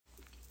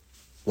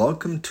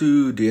Welcome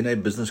to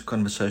DNA Business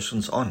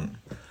Conversations On,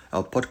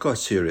 our podcast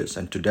series,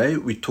 and today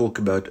we talk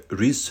about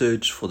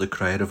research for the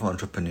creative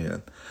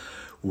entrepreneur,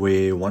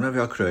 where one of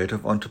our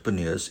creative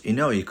entrepreneurs in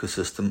our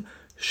ecosystem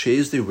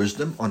shares their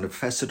wisdom on a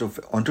facet of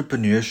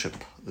entrepreneurship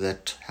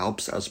that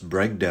helps us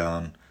break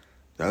down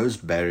those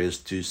barriers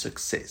to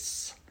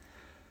success.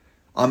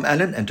 I'm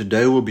Alan, and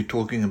today we'll be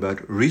talking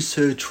about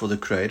research for the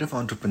creative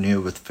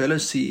entrepreneur with fellow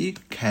CE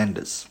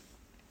Candice.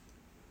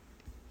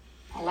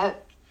 Hello.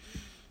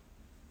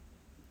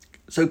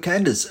 So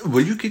Candice,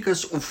 will you kick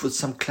us off with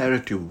some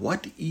clarity?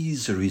 What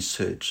is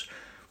research?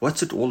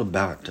 What's it all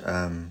about,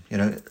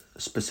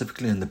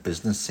 specifically in the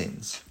business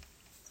sense?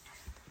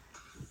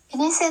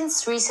 In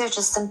essence, research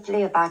is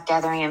simply about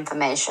gathering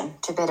information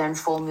to better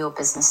inform your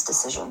business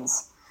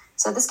decisions.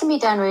 So this can be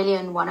done really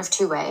in one of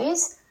two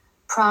ways,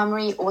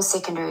 primary or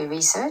secondary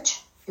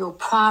research. Your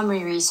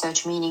primary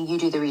research meaning you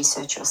do the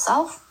research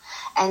yourself,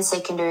 and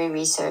secondary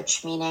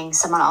research meaning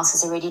someone else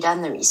has already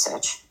done the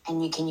research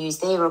and you can use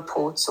their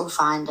reports or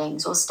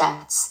findings or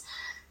stats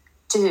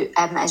to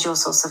as your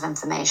source of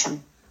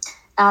information.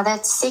 Now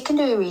that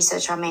secondary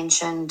research I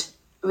mentioned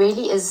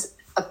really is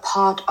a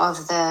part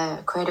of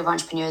the creative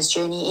entrepreneur's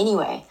journey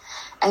anyway.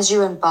 As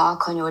you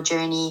embark on your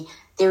journey,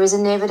 there is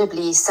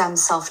inevitably some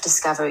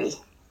self-discovery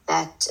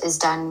that is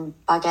done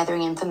by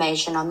gathering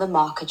information on the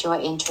market you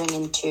are entering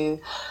into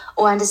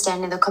or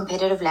understanding the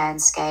competitive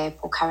landscape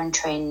or current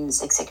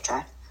trends,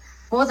 etc.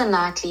 More than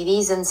likely,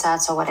 these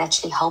insights are what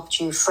actually helped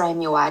you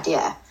frame your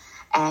idea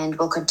and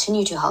will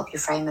continue to help you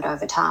frame it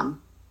over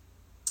time.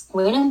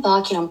 When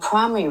embarking on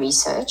primary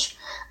research,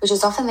 which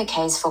is often the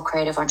case for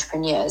creative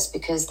entrepreneurs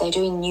because they're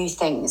doing new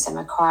things and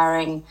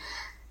requiring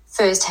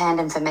first-hand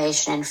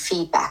information and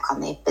feedback on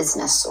their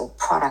business or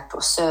product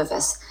or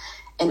service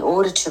in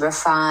order to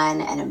refine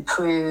and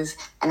improve,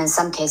 and in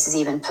some cases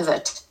even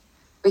pivot.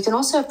 We can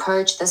also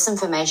approach this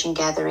information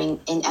gathering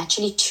in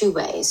actually two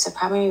ways. So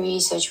primary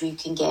research we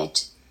can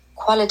get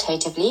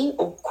qualitatively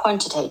or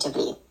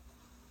quantitatively.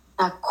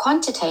 Now,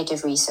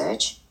 quantitative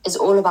research is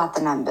all about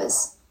the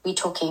numbers. We're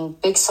talking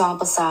big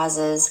sample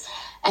sizes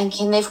and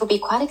can therefore be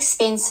quite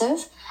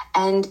expensive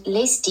and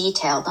less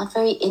detailed, not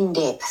very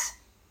in-depth.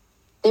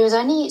 There is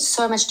only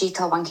so much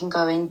detail one can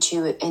go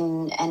into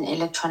in an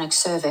electronic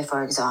survey,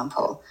 for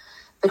example.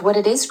 But what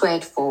it is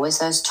great for is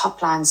those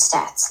top-line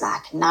stats,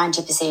 like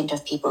 90%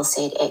 of people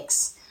said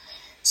X.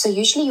 So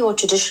usually your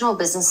traditional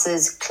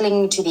businesses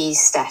cling to these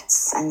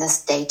stats and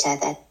this data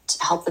that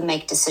help them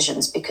make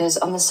decisions because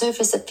on the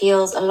surface it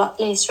feels a lot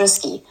less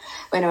risky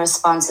when a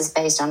response is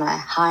based on a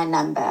high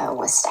number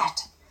or a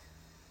stat.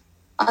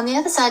 On the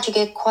other side, you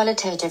get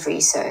qualitative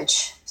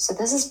research. So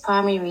this is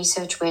primary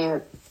research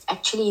where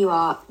actually you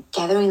are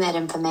gathering that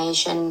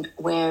information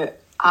where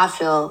I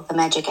feel the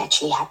magic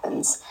actually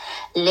happens.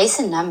 Less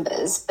in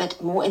numbers, but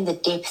more in the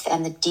depth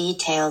and the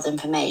detailed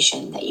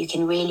information that you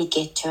can really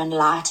get to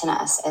enlighten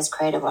us as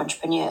creative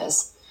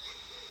entrepreneurs.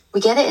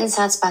 We gather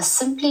insights by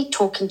simply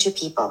talking to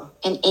people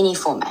in any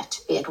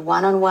format, be it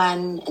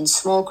one-on-one, in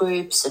small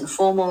groups, in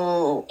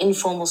formal or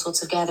informal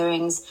sorts of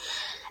gatherings.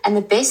 And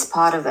the best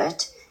part of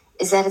it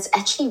is that it's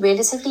actually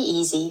relatively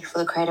easy for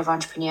the creative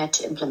entrepreneur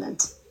to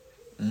implement.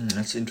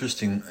 That's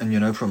interesting.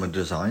 And from a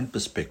design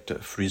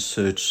perspective,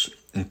 research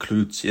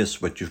includes,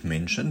 yes, what you've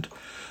mentioned,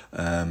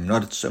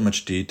 not so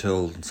much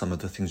detail in some of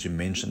the things you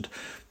mentioned,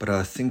 but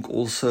I think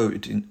also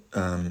it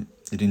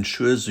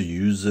ensures the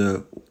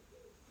user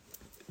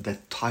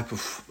that type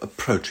of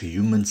approach, a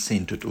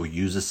human-centered or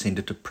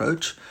user-centered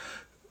approach,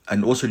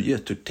 and also,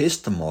 to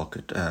test the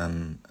market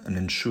and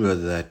ensure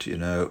that,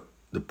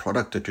 the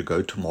product that you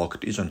go to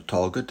market is on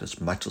target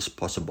as much as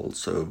possible.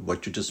 So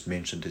what you just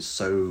mentioned is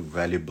so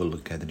valuable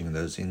in gathering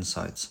those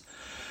insights.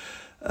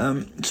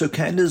 So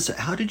Candice,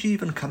 how did you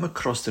even come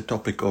across the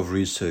topic of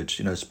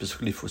research,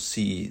 specifically for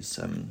CEs?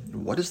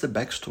 What is the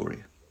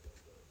backstory?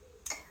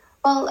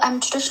 Well,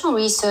 traditional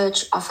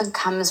research often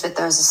comes with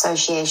those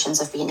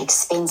associations of being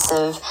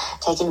expensive,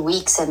 taking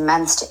weeks and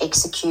months to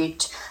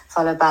execute,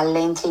 followed by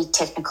lengthy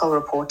technical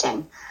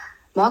reporting.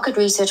 Market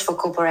research for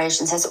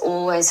corporations has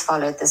always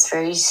followed this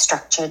very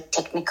structured,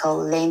 technical,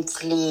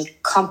 lengthy,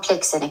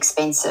 complex and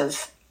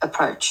expensive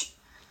approach.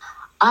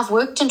 I've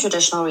worked in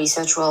traditional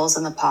research roles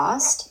in the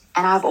past,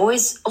 and I've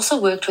always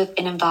also worked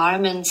in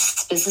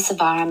business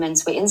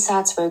environments where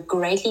insights were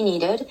greatly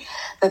needed,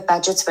 but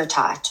budgets were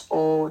tight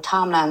or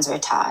timelines were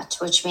tight,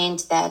 which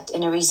meant that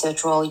in a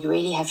research role, you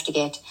really have to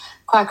get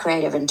quite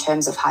creative in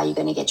terms of how you're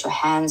going to get your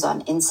hands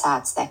on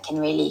insights that can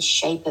really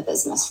shape a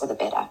business for the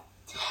better,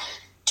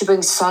 to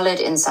bring solid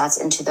insights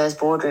into those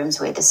boardrooms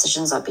where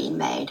decisions are being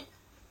made.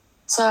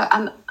 So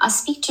I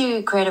speak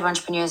to creative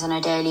entrepreneurs on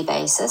a daily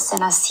basis,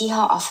 and I see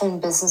how often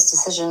business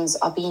decisions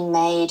are being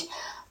made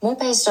more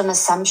based on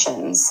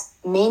assumptions,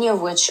 many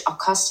of which are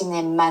costing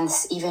them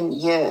months, even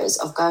years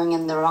of going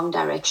in the wrong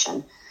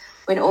direction,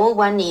 when all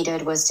one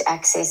needed was to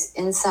access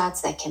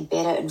insights that can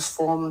better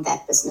inform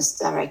that business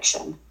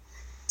direction.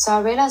 So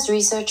I realized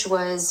research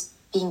was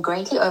being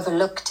greatly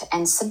overlooked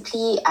and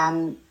simply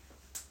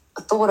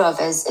thought of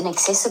as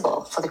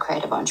inaccessible for the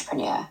creative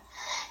entrepreneur.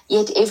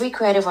 Yet every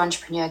creative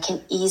entrepreneur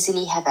can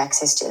easily have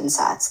access to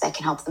insights that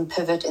can help them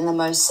pivot in the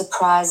most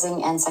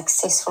surprising and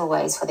successful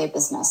ways for their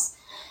business.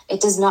 It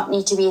does not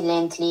need to be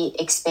lengthy,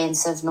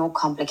 expensive, nor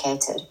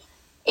complicated.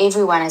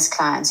 Everyone has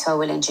clients who are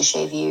willing to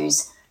share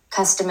views,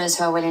 customers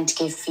who are willing to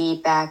give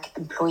feedback,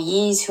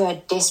 employees who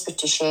are desperate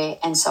to share,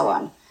 and so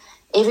on.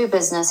 Every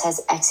business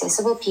has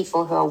accessible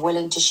people who are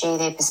willing to share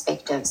their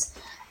perspectives,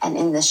 and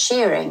in the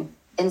sharing,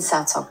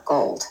 insights are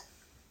gold.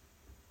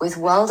 With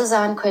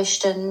well-designed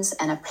questions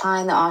and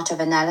applying the art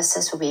of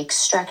analysis, where we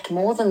extract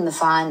more than the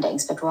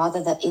findings, but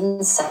rather the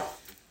insight,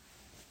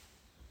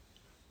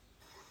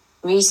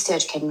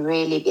 research can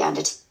really be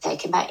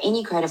undertaken by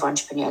any creative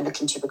entrepreneur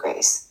looking to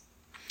progress.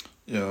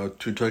 Yeah,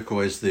 two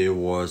takeaways there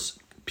was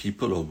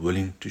people are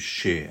willing to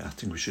share. I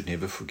think we should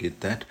never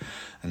forget that.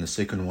 And the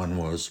second one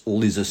was all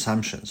these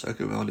assumptions.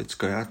 Okay, well, let's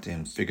go out there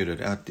and figure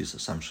it out, these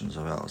assumptions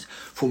of ours.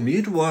 For me,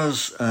 it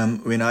was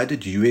when I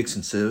did UX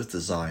and service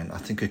design, I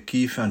think a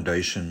key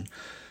foundation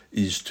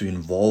is to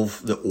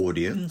involve the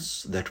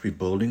audience that we're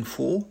building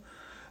for.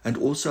 And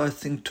also, I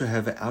think to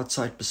have an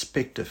outside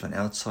perspective and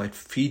outside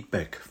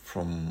feedback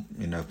from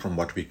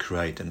what we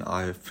create. And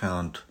I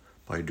found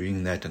by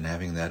doing that and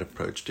having that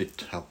approach,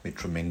 it helped me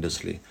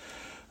tremendously.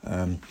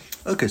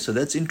 Okay, so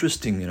that's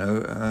interesting,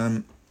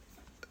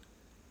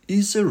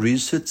 Is a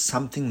research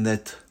something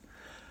that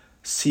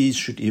Cs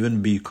should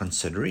even be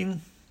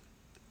considering?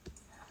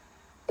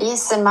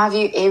 Yes, in my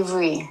view,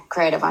 every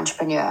creative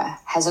entrepreneur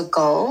has a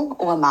goal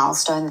or a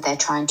milestone that they're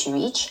trying to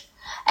reach.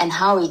 And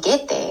how we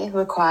get there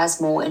requires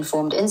more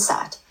informed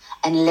insight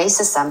and less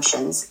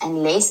assumptions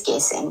and less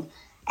guessing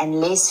and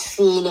less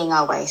feeling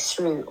our way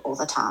through all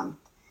the time.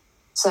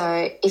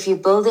 So if you're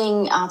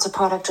building out a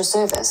product or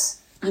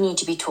service, you need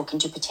to be talking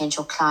to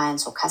potential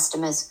clients or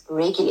customers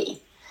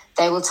regularly.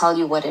 They will tell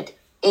you what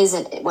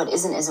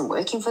isn't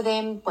working for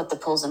them, what the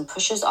pulls and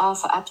pushes are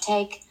for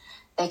uptake.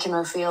 They can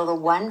reveal the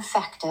one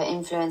factor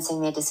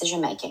influencing their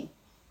decision-making.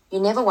 You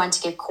never want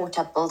to get caught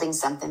up building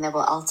something that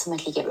will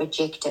ultimately get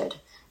rejected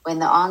when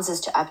the answers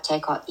to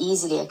uptake are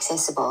easily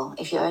accessible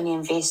if you only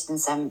invest in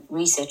some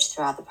research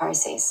throughout the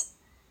process.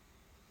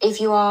 If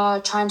you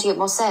are trying to get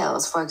more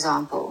sales, for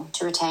example,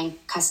 to retain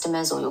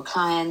customers or your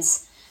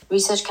clients,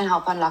 research can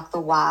help unlock the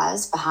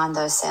whys behind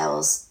those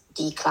sales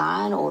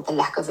decline or the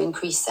lack of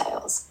increased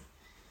sales.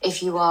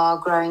 If you are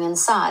growing in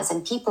size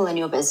and people in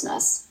your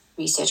business,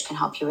 research can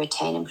help you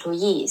retain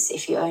employees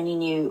if you only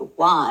knew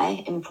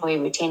why employee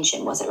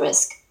retention was at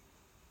risk.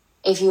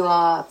 If you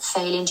are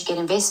failing to get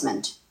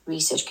investment,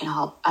 research can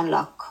help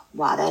unlock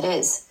why that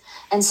is.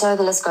 And so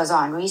the list goes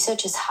on.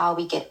 Research is how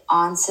we get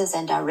answers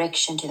and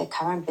direction to the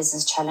current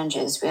business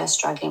challenges we are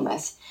struggling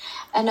with.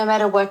 And no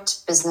matter what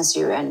business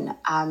you're in,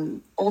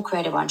 all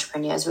creative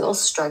entrepreneurs, we're all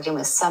struggling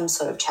with some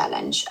sort of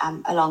challenge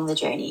along the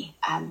journey.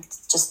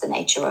 It's just the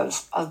nature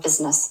of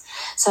business.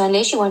 So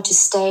unless you want to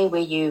stay where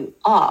you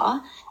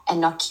are and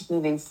not keep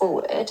moving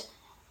forward,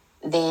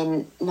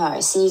 then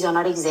no, Cs are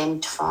not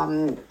exempt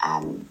from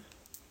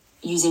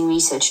using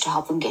research to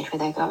help them get where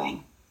they're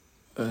going.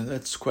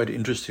 That's quite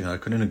interesting. I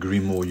couldn't agree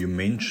more. You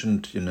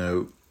mentioned,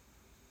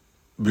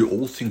 we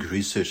all think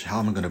research, how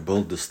am I going to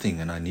build this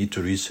thing? And I need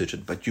to research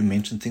it. But you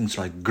mentioned things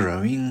like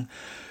growing,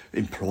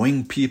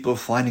 employing people,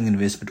 finding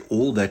investment,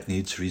 all that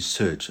needs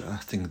research. I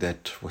think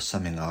that was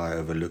something I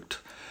overlooked.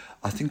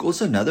 I think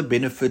also another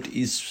benefit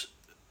is,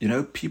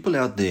 people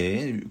out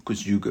there,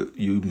 because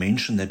you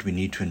mentioned that we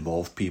need to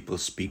involve people,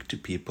 speak to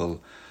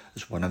people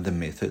as one of the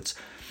methods.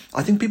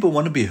 I think people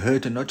want to be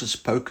heard and not just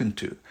spoken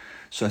to.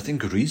 So I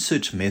think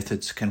research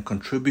methods can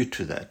contribute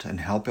to that and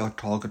help our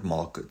target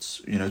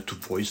markets, to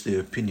voice their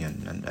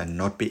opinion and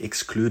not be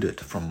excluded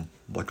from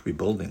what we're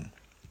building.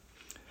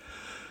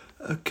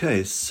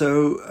 Okay,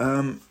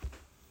 so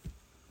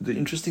the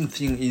interesting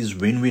thing is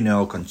when we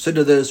now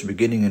consider this, we're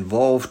getting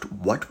involved,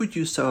 what would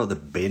you say are the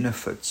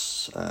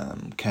benefits,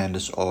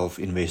 Candace, of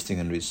investing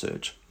in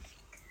research?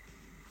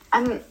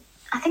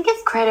 I think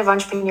if creative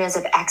entrepreneurs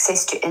have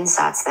access to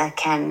insights that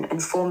can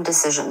inform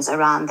decisions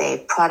around their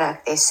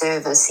product, their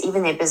service,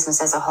 even their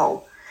business as a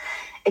whole,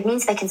 it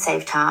means they can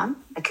save time.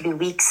 It could be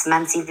weeks,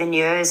 months, even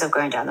years of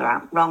going down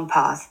the wrong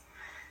path.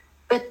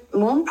 But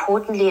more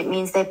importantly, it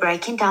means they're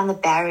breaking down the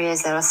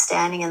barriers that are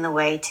standing in the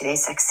way to their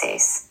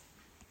success.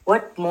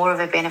 What more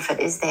of a benefit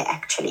is there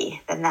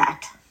actually than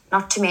that?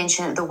 Not to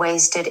mention the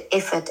wasted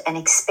effort and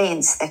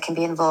expense that can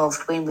be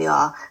involved when we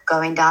are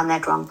going down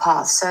that wrong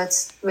path. So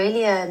it's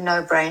really a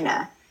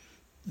no-brainer.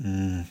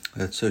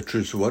 That's so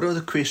true. So what are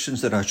the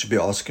questions that I should be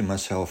asking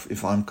myself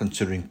if I'm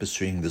considering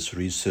pursuing this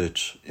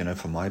research,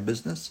 for my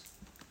business?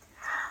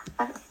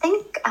 I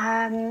think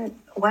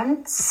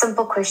one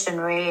simple question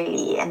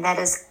really, and that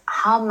is,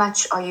 how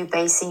much are you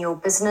basing your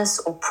business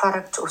or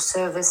product or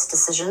service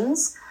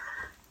decisions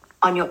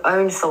on your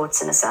own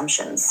thoughts and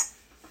assumptions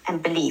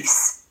and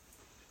beliefs?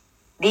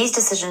 These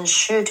decisions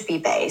should be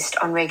based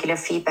on regular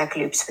feedback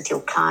loops with your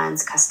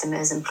clients,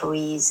 customers,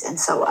 employees, and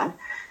so on.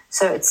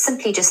 So it's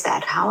simply just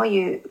that. How are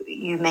you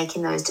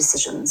making those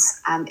decisions?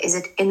 Is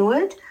it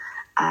inward?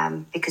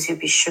 Because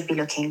we should be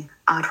looking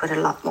outward a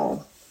lot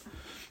more.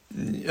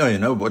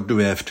 Yeah, what do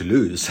we have to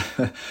lose?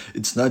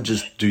 It's not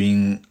just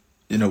doing,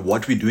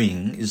 what we're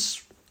doing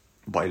is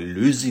by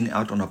losing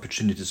out on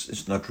opportunities,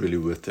 it's not really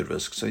worth the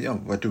risk. So yeah,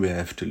 what do we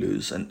have to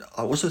lose? And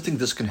I also think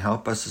this can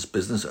help us as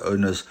business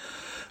owners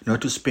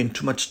not to spend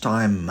too much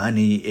time,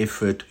 money,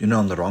 effort,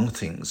 on the wrong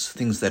things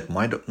that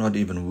might not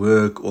even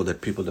work or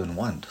that people don't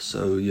want.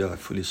 So yeah, I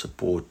fully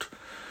support,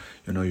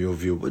 your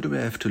view. What do we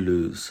have to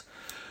lose?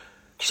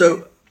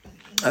 So,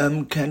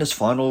 Candace,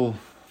 final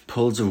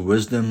pearls of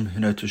wisdom,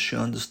 to share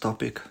on this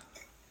topic?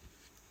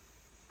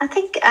 I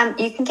think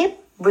you can get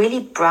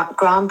really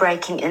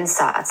groundbreaking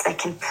insights that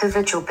can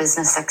pivot your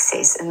business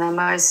success in the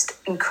most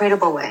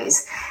incredible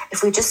ways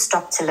if we just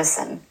stop to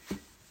listen.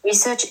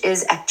 Research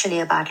is actually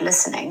about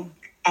listening,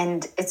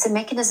 and it's a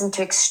mechanism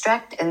to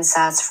extract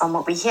insights from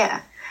what we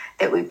hear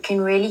that we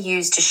can really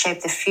use to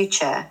shape the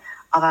future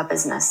of our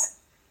business,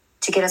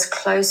 to get us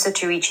closer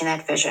to reaching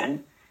that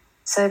vision.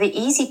 So the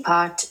easy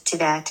part to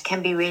that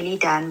can be really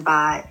done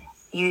by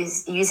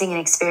using an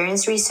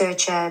experienced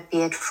researcher, be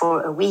it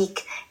for a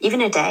week,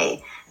 even a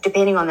day,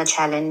 depending on the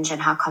challenge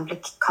and how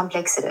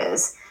complex it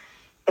is.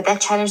 But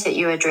that challenge that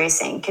you're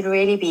addressing can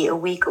really be a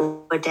week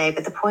or a day.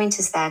 But the point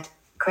is that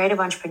creative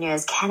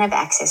entrepreneurs can have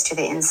access to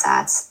their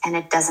insights, and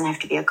it doesn't have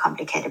to be a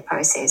complicated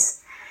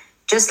process.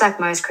 Just like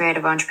most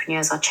creative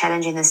entrepreneurs are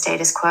challenging the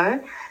status quo,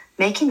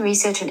 making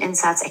research and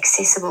insights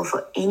accessible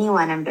for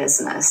anyone in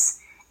business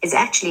is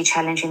actually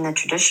challenging the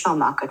traditional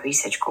market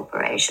research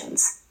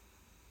corporations.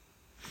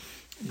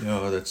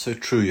 Yeah, that's so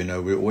true.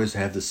 We always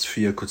have this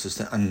fear because it's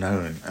the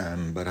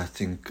unknown. But I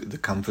think the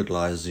comfort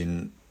lies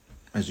in,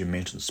 as you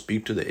mentioned,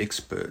 speak to the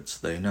experts.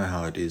 They know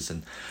how it is,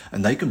 and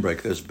they can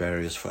break those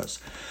barriers for us.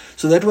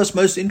 So that was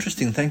most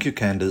interesting. Thank you,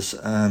 Candace.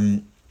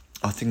 I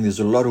think there's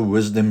a lot of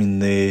wisdom in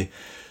there.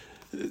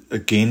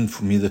 Again,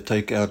 for me, the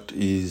takeout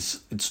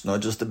is it's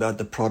not just about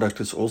the product.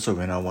 It's also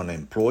when I want to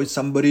employ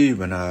somebody,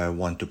 when I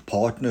want to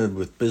partner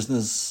with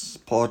business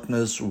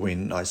partners,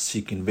 when I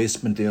seek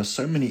investment. There are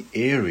so many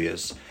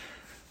areas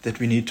that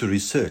we need to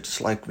research.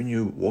 It's like when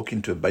you walk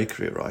into a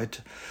bakery, right?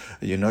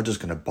 You're not just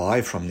going to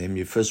buy from them.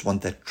 You first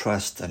want that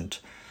trust and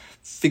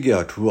figure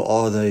out who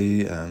are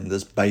they,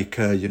 this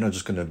baker. You're not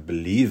just going to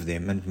believe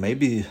them. And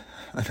maybe,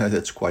 I know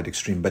that's quite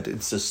extreme, but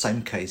it's the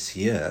same case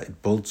here.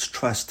 It builds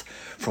trust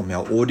from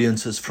our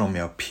audiences, from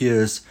our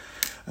peers.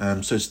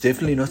 So it's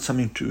definitely not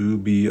something to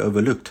be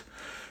overlooked.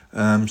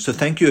 So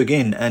thank you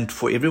again. And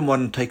for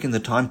everyone taking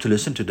the time to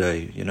listen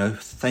today,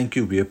 thank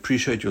you. We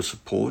appreciate your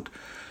support.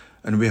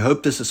 And we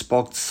hope this has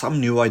sparked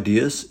some new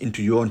ideas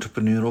into your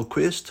entrepreneurial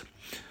quest.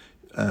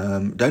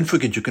 Don't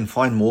forget, you can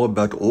find more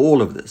about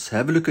all of this.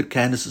 Have a look at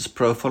Candace's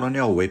profile on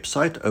our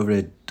website over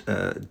at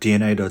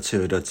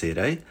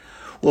dna.co.za.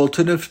 Or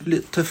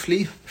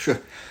alternatively,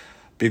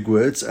 big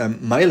words,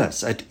 mail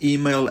us at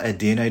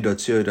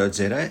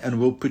email@dna.co.za and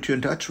we'll put you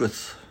in touch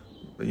with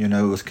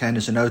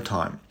Candace in no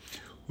time.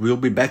 We'll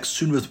be back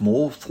soon with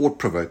more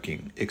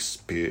thought-provoking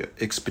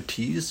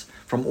expertise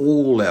from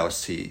all our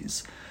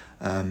C's.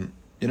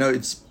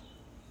 It's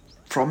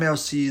from our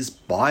C's,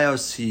 by our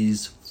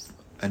C's,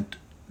 and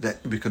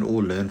that we can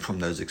all learn from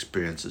those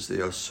experiences.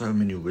 There are so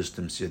many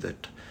wisdoms here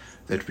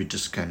that we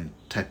just can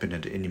tap in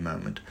at any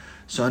moment.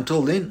 So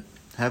until then,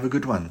 have a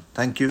good one.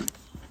 Thank you.